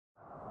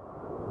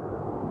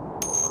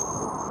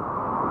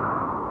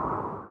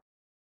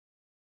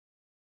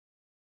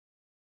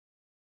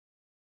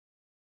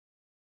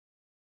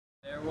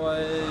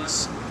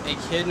was a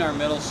kid in our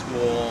middle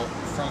school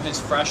from his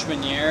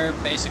freshman year.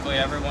 Basically,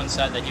 everyone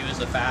said that he was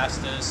the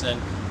fastest,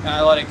 and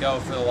I let it go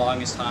for the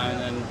longest time.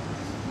 And then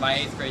my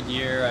 8th grade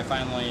year,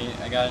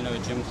 I got into a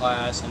gym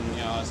class, and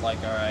I was like,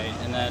 all right.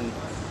 And then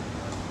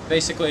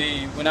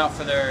basically went out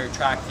for their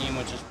track team,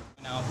 which is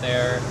out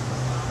there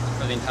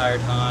for the entire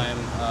time.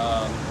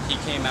 He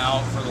came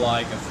out for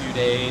like a few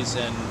days,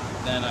 and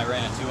then I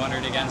ran a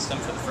 200 against him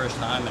for the first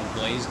time and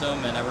blazed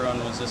him, and everyone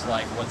was just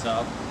like, what's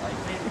up? I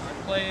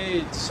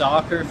played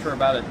soccer for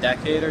about a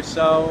decade or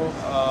so.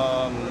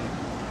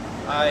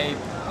 I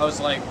was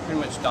like pretty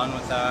much done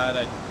with that.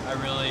 I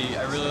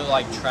really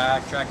liked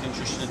track. Track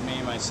interested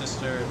me. My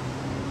sister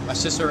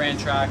ran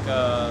track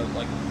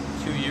like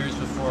 2 years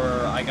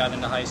before I got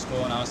into high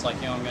school, and I was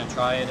like, I'm gonna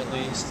try it at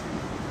least.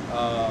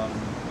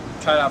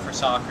 Tried out for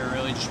soccer,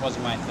 really just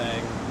wasn't my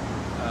thing.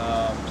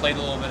 Played a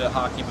little bit of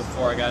hockey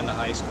before I got into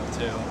high school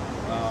too.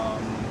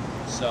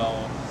 So,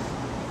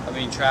 I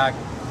mean, track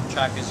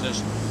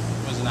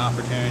was an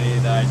opportunity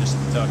that I just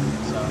took.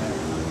 So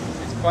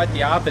it's quite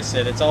the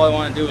opposite. It's all I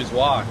want to do is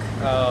walk.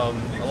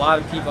 A lot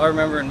of people, I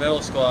remember in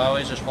middle school, I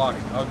always just walked.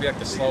 I would be like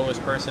the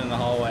slowest person in the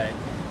hallway.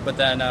 But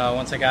then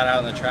once I got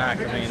out on the track,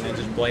 I mean, it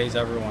just blazed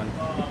everyone.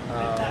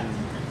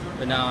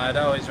 But no, I'd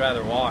always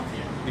rather walk.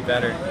 It'd be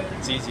better.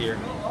 It's easier.